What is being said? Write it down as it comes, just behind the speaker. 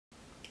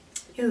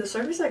Ew, the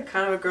surface is like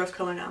kind of a gross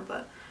color now,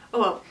 but oh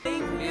well.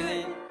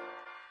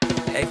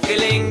 Hey,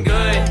 feeling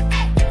good,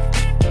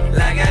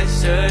 like I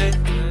should.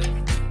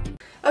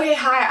 Okay,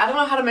 hi, I don't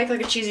know how to make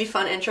like a cheesy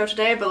fun intro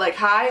today, but like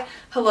hi,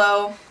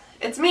 hello,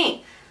 it's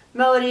me,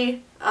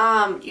 Melody.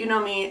 You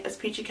know me as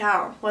Peachy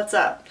Cow. What's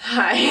up?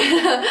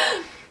 Hi.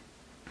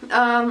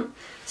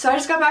 So I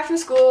just got back from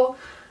school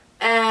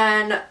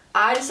and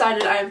I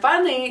decided I am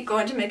finally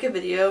going to make a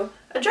video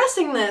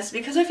addressing this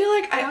because I feel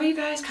like I owe you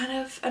guys kind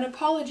of an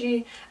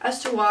apology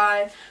as to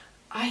why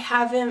I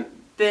haven't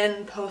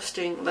been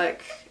posting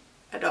like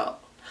at all.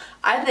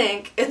 I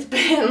think it's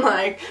been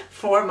like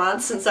 4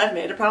 months since I've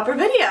made a proper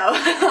video.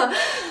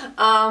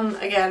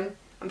 Again,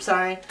 I'm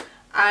sorry.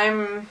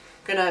 I'm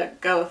gonna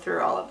go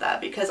through all of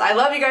that because I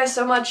love you guys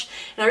so much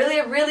and I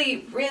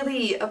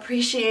really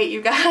appreciate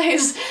you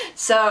guys.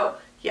 So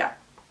yeah,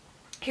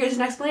 here's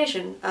an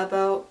explanation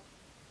about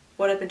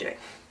what I've been doing,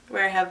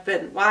 where I have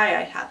been, why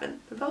I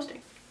haven't been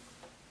posting.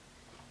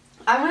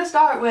 I'm gonna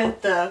start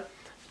with the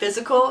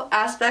physical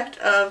aspect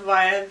of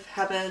why I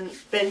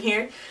haven't been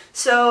here.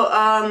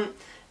 So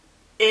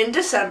in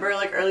December,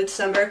 like early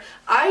December,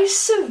 I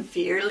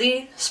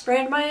severely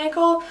sprained my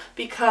ankle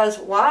because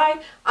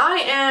why? I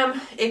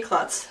am a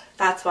klutz.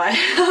 That's why.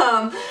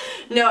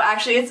 No,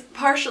 actually, it's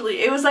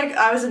partially, it was like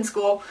I was in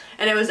school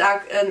and it was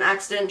an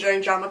accident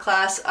during drama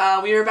class.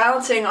 We were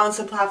balancing on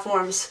some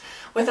platforms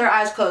with our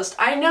eyes closed.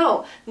 I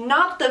know,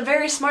 not the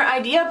very smart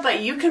idea, but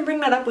you can bring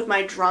that up with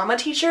my drama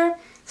teacher,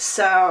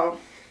 so.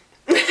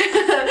 But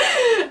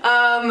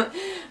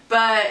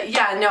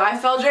yeah, no, I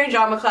fell during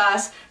drama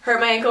class, hurt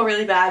my ankle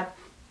really bad.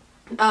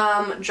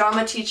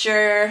 Drama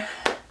teacher,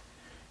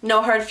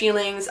 no hard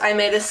feelings. I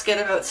made a skit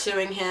about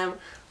suing him,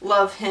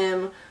 love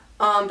him.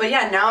 But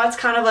yeah, now it's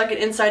kind of like an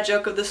inside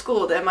joke of the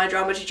school that my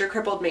drama teacher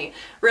crippled me.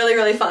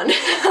 Really fun.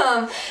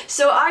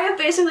 So I have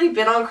basically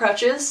been on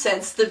crutches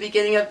since the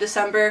beginning of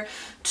December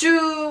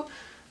to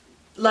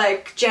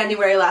like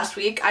January last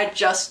week. I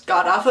just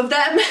got off of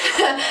them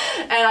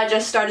and I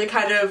just started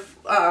kind of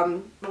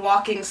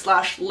walking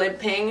 /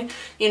 limping.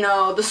 You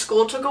know, the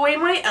school took away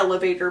my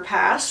elevator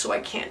pass, so I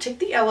can't take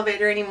the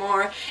elevator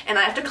anymore and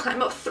I have to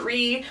climb up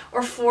 3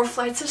 or 4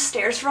 flights of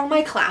stairs for all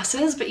my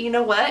classes, but you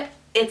know what?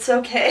 It's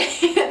okay.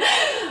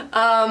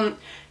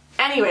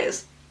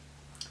 Anyways,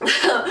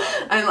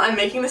 I'm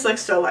making this like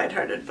so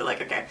lighthearted, but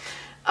like okay.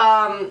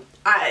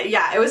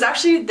 Yeah, it was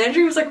actually, the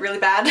injury was like really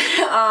bad.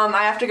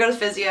 I have to go to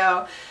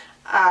physio.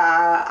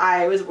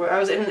 I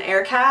was in an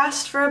air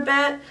cast for a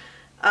bit.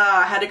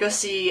 I had to go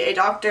see a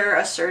doctor,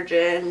 a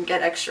surgeon,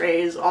 get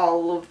x-rays,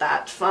 all of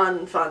that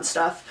fun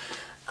stuff.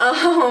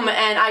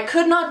 And I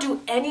could not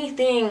do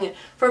anything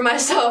for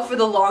myself for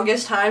the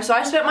longest time, so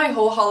I spent my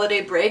whole holiday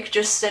break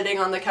just sitting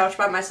on the couch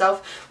by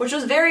myself, which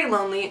was very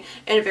lonely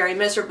and very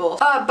miserable.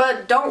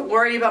 But don't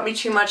worry about me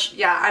too much.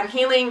 Yeah, I'm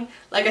healing.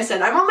 Like I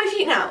said, I'm on my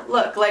feet now.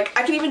 Look, like,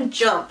 I can even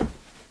jump.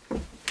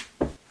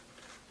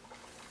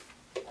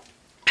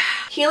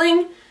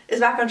 Healing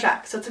is back on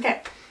track, so it's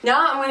okay.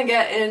 Now I'm gonna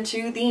get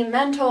into the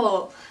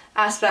mental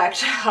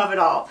aspect of it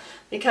all,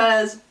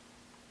 because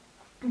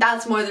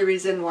that's more the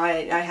reason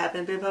why I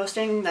haven't been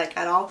posting, like,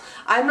 at all.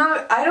 I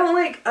don't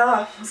like,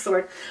 what's the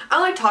word? I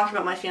don't like talking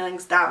about my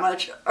feelings that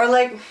much, or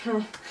like,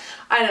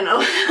 I don't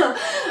know.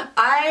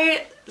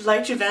 I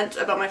like to vent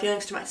about my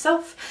feelings to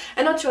myself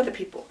and not to other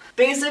people.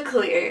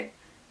 Basically,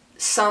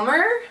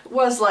 summer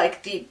was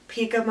like the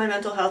peak of my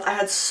mental health. I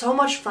had so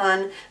much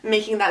fun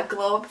making that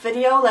glow up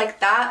video. Like,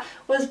 that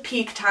was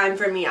peak time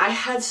for me. I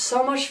had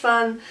so much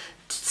fun.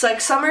 It's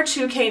like summer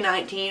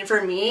 2K19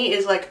 for me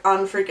is like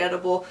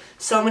unforgettable.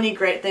 So many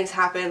great things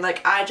happened.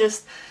 Like,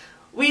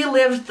 we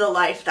lived the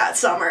life that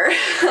summer.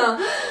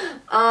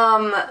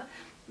 But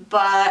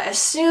as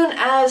soon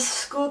as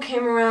school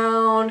came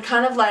around,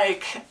 kind of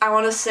like, I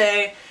want to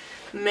say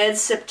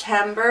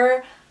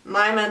mid-September,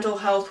 my mental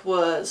health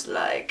was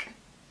like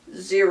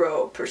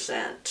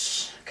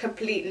 0%.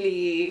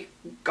 Completely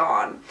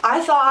gone.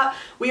 I thought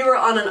we were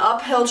on an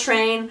uphill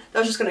train that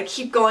was just gonna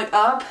keep going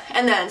up,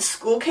 and then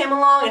school came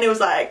along and it was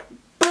like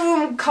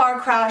boom, car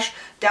crash,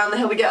 down the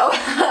hill we go.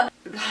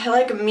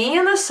 Like, me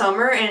in the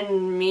summer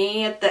and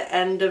me at the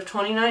end of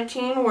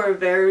 2019 were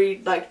very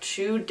like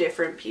 2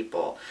 different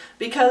people,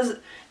 because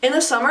in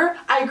the summer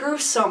I grew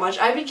so much.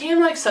 I became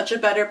like such a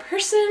better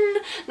person.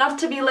 Not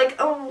to be like,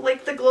 oh,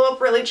 like the glow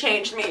up really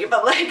changed me,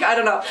 but like, I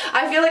don't know.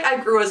 I feel like I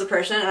grew as a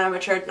person and I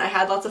matured and I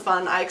had lots of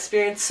fun. I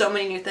experienced so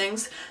many new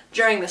things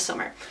during the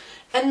summer.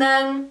 And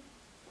then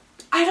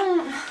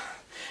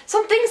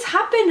some things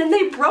happened and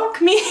they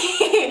broke me.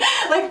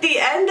 Like, the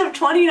end of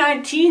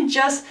 2019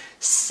 just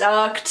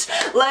sucked.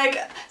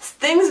 Like,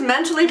 things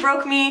mentally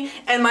broke me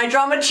and my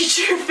drama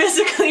teacher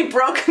physically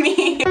broke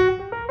me.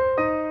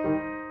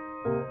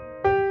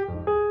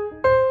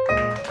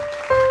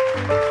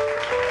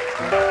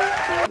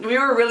 We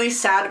were really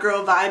sad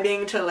girl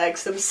vibing to like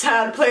some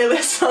sad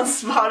playlists on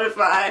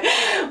Spotify.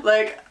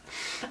 Like,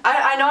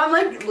 I know I'm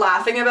like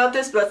laughing about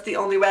this, but that's the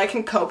only way I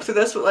can cope through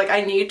this, but like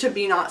I need to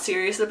be not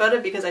serious about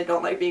it because I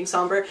don't like being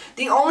somber.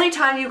 The only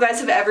time you guys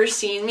have ever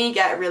seen me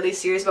get really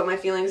serious about my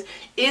feelings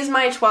is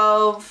my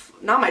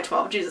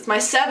my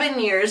 7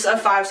 years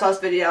of 5 sauce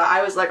video.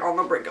 I was like on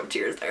the brink of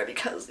tears there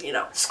because, you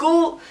know,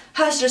 school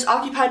has just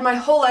occupied my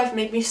whole life,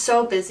 made me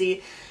so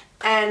busy,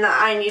 and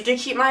I need to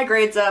keep my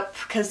grades up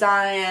because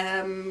I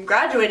am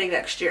graduating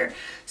next year.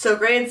 So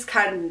grades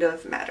kind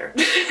of matter.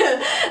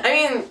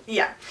 I mean,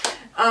 yeah.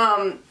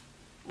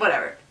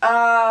 Whatever.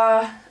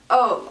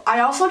 Oh, I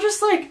also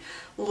just like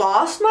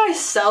lost my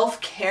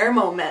self-care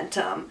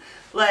momentum.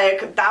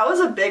 Like, that was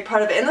a big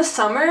part of it. In the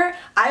summer,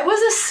 I was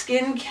a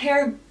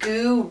skincare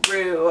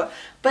guru.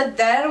 But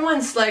then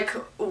once, like,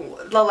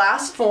 the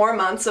last 4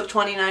 months of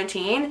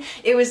 2019,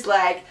 it was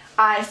like,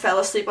 I fell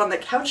asleep on the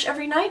couch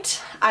every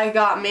night. I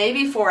got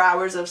maybe 4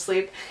 hours of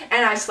sleep,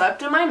 and I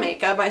slept in my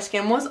makeup. My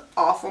skin was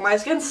awful. My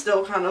skin's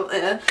still kind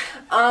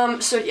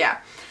of so yeah.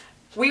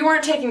 We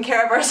weren't taking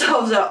care of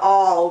ourselves at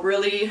all.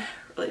 Really,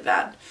 really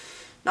bad.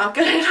 Not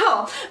good at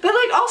all. But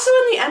like also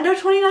in the end of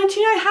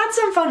 2019 I had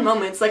some fun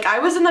moments. Like I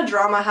was in the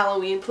drama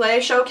Halloween play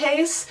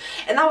showcase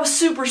and that was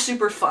super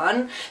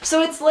fun.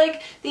 So it's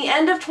like the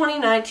end of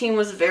 2019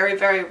 was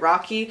very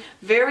rocky,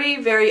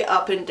 very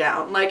up and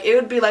down. Like it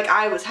would be like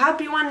I was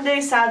happy one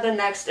day, sad the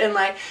next, and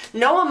like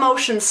no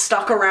emotions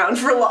stuck around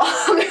for long.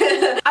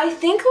 I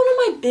think one of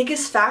my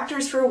biggest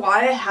factors for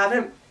why I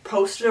haven't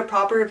posted a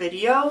proper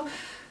video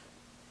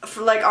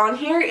for like on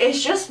here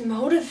is just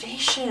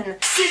motivation.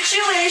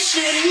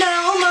 Situation,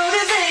 no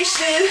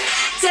motivation.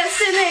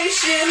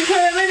 Destination,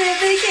 permanent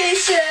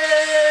vacation.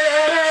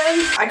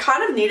 I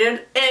kind of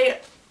needed a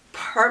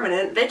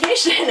permanent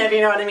vacation, if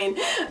you know what I mean.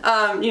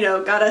 You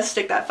know, gotta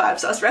stick that 5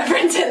 sauce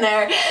reference in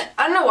there.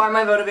 I don't know why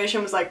my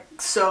motivation was like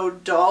so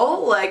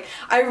dull. Like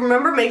I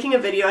remember making a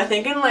video, I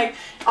think in like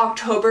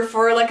October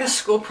for like a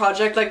school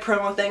project like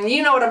promo thing.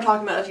 You know what I'm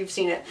talking about if you've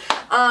seen it.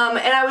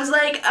 And I was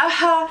like,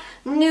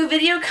 new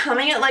video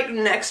coming at like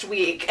next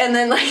week, and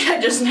then like I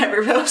just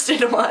never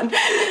posted one.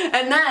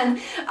 And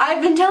then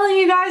I've been telling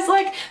you guys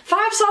like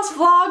 5 sauce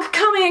vlog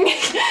coming.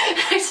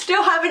 I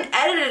still haven't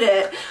edited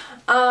it.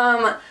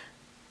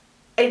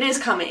 It is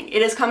coming.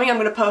 It is coming. I'm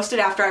going to post it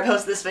after I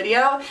post this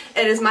video.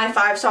 It is my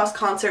 5 sauce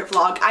concert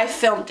vlog. I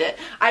filmed it.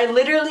 I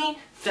literally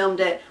filmed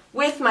it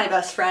with my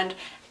best friend,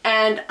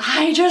 and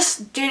I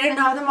just didn't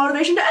have the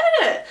motivation to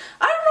edit it.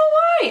 I don't know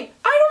why.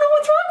 I don't know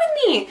what's wrong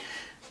with me.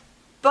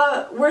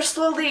 But we're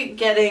slowly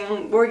getting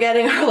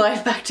our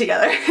life back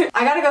together.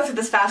 I gotta go through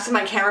this fast because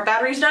my camera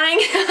battery's dying.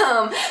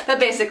 But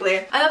basically,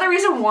 another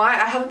reason why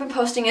I haven't been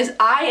posting is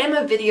I am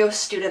a video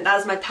student. That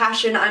is my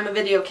passion. I'm a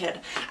video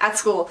kid at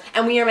school,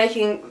 and we are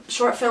making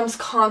short films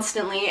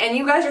constantly, and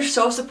you guys are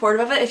so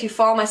supportive of it. If you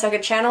follow my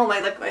second channel,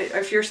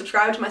 if you're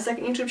subscribed to my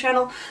second YouTube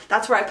channel,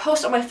 that's where I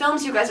post all my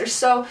films. You guys are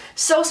so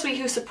sweet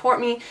who support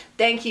me.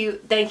 Thank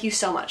you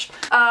so much.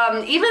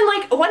 Even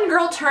like one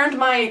girl turned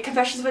my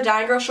Confessions of a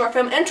Dying Girl short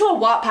film into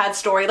a Wattpad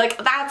story.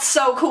 Like, that's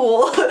so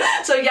cool.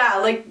 So yeah,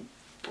 like,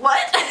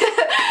 what?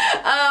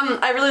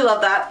 I really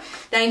love that.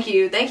 Thank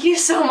you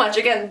so much.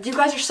 Again, you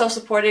guys are so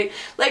supporting.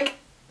 Like,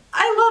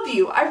 I love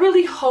you. I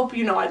really hope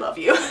you know I love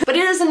you. But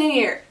it is a new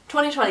year,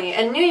 2020,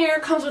 and new year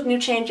comes with new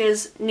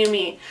changes, new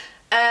me,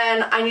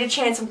 and I need to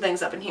change some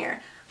things up in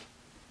here.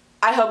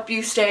 I hope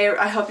you stay.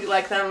 I hope you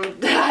like them.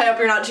 I hope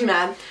you're not too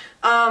mad.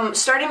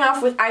 Starting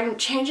off with, I'm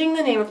changing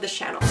the name of this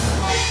channel.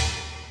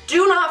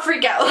 Do not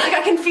freak out. Like,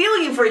 I can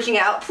feel you freaking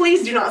out.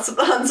 Please do not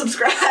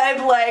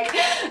unsubscribe. Like,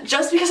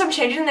 just because I'm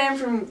changing the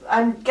name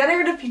I'm getting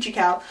rid of Peachy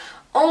Cow,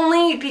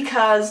 only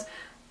because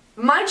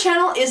my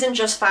channel isn't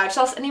just 5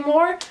 sauce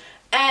anymore,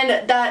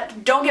 and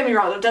that, don't get me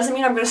wrong, that doesn't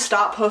mean I'm gonna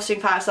stop posting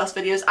 5 sauce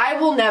videos. I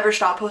will never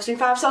stop posting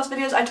 5 sauce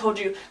videos. I told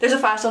you, there's a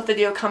 5 sauce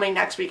video coming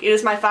next week. It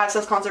is my 5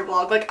 sauce concert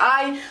vlog. Like,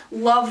 I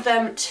love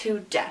them to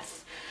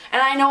death.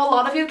 And I know a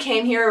lot of you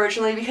came here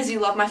originally because you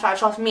love my 5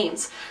 sauce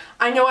memes.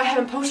 I know I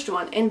haven't posted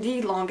one in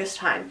the longest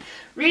time.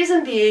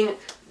 Reason being,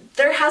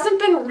 there hasn't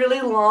been really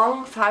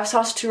long 5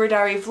 sauce tour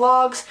diary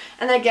vlogs,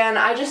 and again,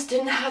 I just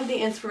didn't have the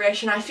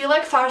inspiration. I feel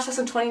like 5 sauce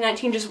in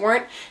 2019 just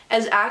weren't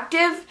as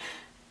active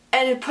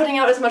and putting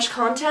out as much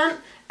content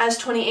as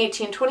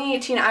 2018.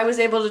 2018, I was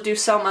able to do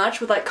so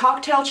much with like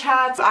cocktail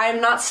chats. I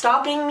am not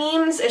stopping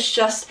memes, it's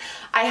just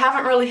I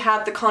haven't really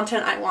had the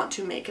content I want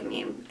to make a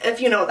meme, if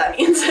you know what that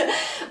means.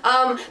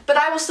 But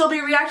I will still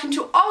be reacting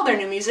to all their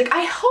new music.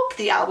 I hope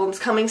the album's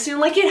coming soon,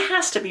 like it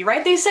has to be,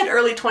 right? They said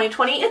early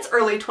 2020, it's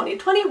early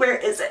 2020, where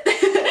is it?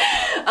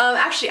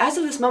 Actually, as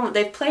of this moment,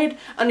 they've played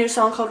a new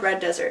song called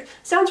Red Desert.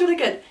 Sounds really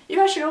good. You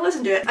guys should go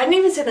listen to it. I didn't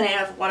even say the name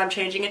of what I'm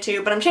changing it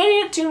to, but I'm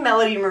changing it to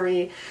Melody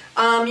Marie.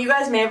 You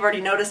guys may have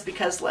already noticed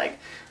because like,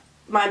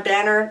 my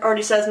banner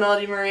already says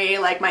Melody Marie,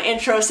 like my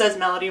intro says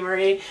Melody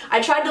Marie.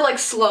 I tried to like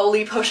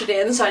slowly push it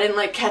in so I didn't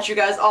like catch you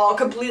guys all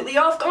completely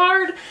off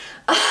guard.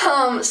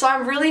 So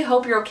I really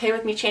hope you're okay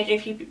with me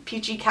changing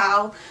Peachy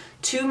Cal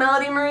to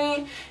Melody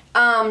Marie.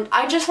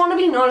 I just want to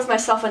be known as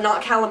myself and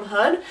not Callum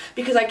Hood,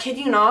 because I kid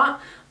you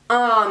not,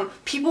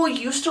 people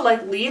used to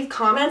like leave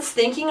comments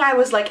thinking I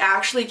was like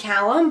actually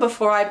Callum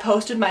before I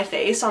posted my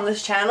face on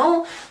this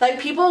channel. Like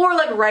people were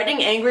like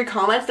writing angry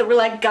comments that were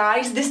like,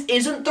 guys, this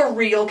isn't the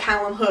real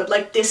Callum Hood,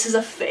 like this is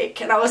a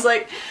fake. And I was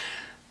like,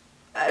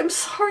 I'm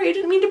sorry, I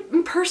didn't mean to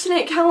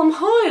impersonate Callum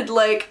Hood,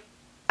 like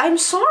I'm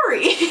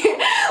sorry.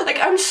 Like,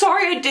 I'm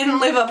sorry I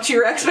didn't live up to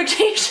your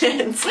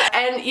expectations.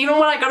 And even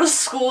when I go to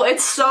school,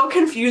 it's so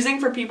confusing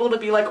for people to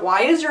be like,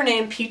 why is your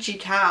name Peachy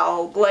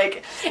Cow?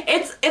 Like,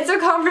 it's a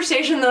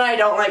conversation that I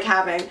don't like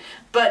having.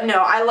 But no,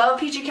 I love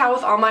Peachy Cow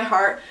with all my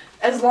heart.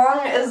 As long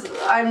as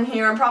I'm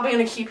here, I'm probably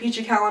gonna keep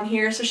Peachy Cow on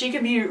here so she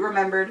can be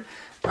remembered.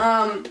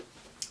 But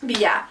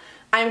yeah.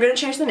 I'm gonna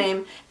change the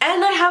name,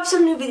 and I have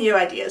some new video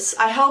ideas.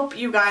 I hope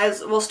you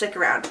guys will stick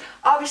around.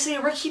 Obviously,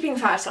 we're keeping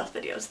 5 stealth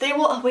videos. They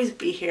will always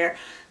be here.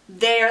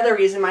 They are the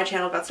reason my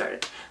channel got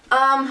started.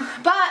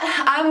 But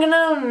I'm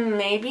gonna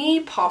maybe,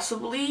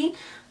 possibly,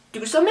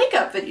 do some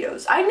makeup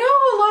videos. I know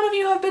a lot of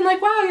you have been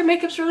like, wow, your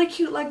makeup's really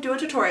cute, like do a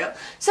tutorial.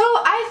 So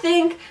I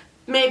think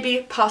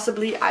maybe,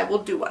 possibly, I will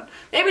do one.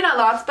 Maybe not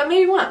lots, but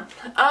maybe one.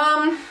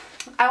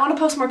 I want to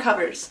post more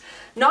covers.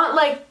 Not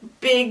like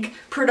big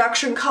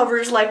production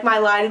covers like my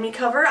Lie to Me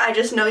cover. I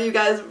just know you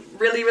guys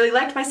really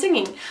liked my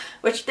singing,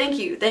 which thank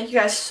you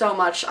guys so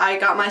much. I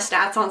got my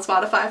stats on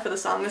Spotify for the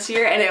song this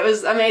year and it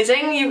was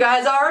amazing. You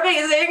guys are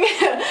amazing.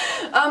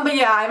 But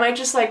yeah, I might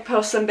just like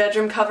post some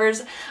bedroom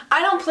covers.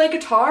 I don't play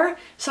guitar,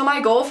 so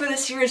my goal for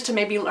this year is to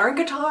maybe learn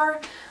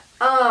guitar.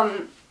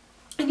 And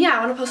yeah, I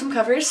want to post some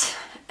covers.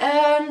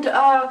 And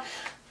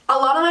a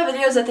lot of my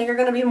videos I think are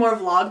going to be more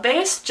vlog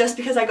based just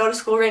because I go to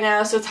school right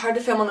now, so it's hard to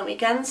film on the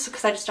weekends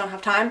because I just don't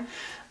have time.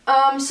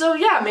 So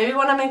yeah, maybe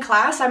when I'm in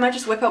class I might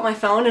just whip out my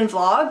phone and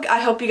vlog. I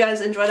hope you guys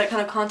enjoy that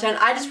kind of content.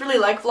 I just really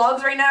like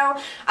vlogs right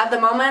now. At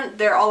the moment,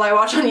 they're all I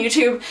watch on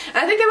YouTube and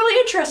I think they're really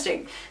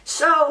interesting.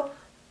 So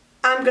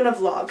I'm gonna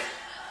vlog.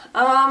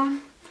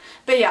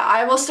 But yeah,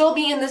 I will still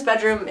be in this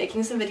bedroom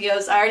making some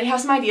videos. I already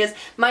have some ideas.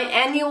 My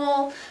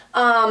annual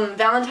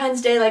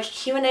Valentine's Day like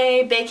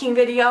Q&A baking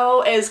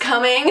video is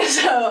coming,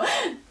 so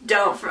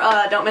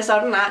don't miss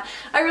out on that.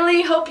 I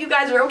really hope you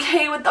guys are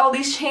okay with all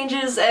these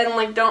changes and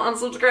like don't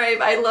unsubscribe.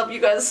 I love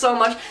you guys so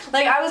much.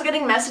 Like I was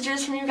getting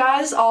messages from you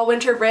guys all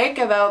winter break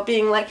about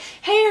being like,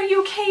 hey, are you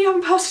okay? You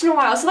haven't posted in a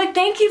while. So like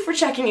thank you for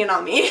checking in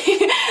on me.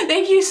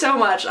 Thank you so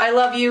much. I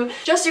love you.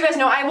 Just so you guys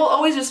know, I will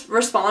always just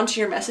respond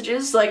to your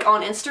messages like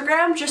on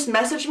Instagram. Just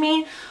message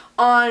me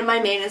on my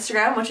main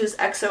Instagram, which is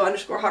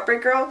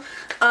XO_heartbreakgirl.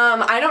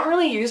 I don't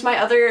really use my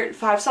other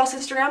 5 sauce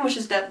Instagram, which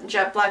is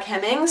Jet Black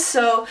Hemmings,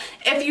 so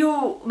if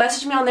you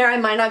message me on there, I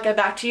might not get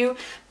back to you,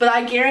 but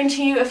I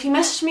guarantee you, if you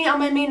message me on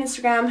my main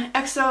Instagram,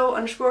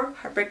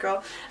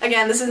 XO_heartbreakgirl,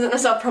 again, this isn't a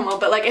self-promo,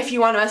 but like if you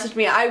want to message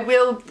me, I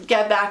will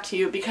get back to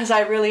you because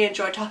I really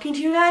enjoy talking to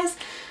you guys.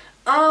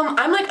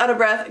 I'm like out of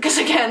breath because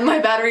again, my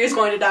battery is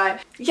going to die.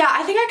 Yeah,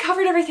 I think I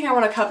covered everything I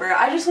want to cover.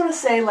 I just want to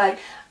say like,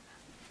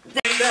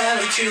 things that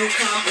are too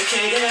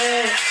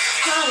complicated,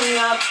 hung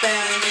up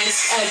and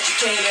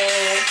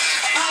miseducated.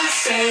 I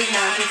say 9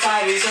 to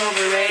 5 is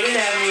overrated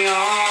and we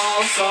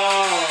all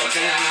fall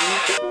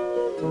down.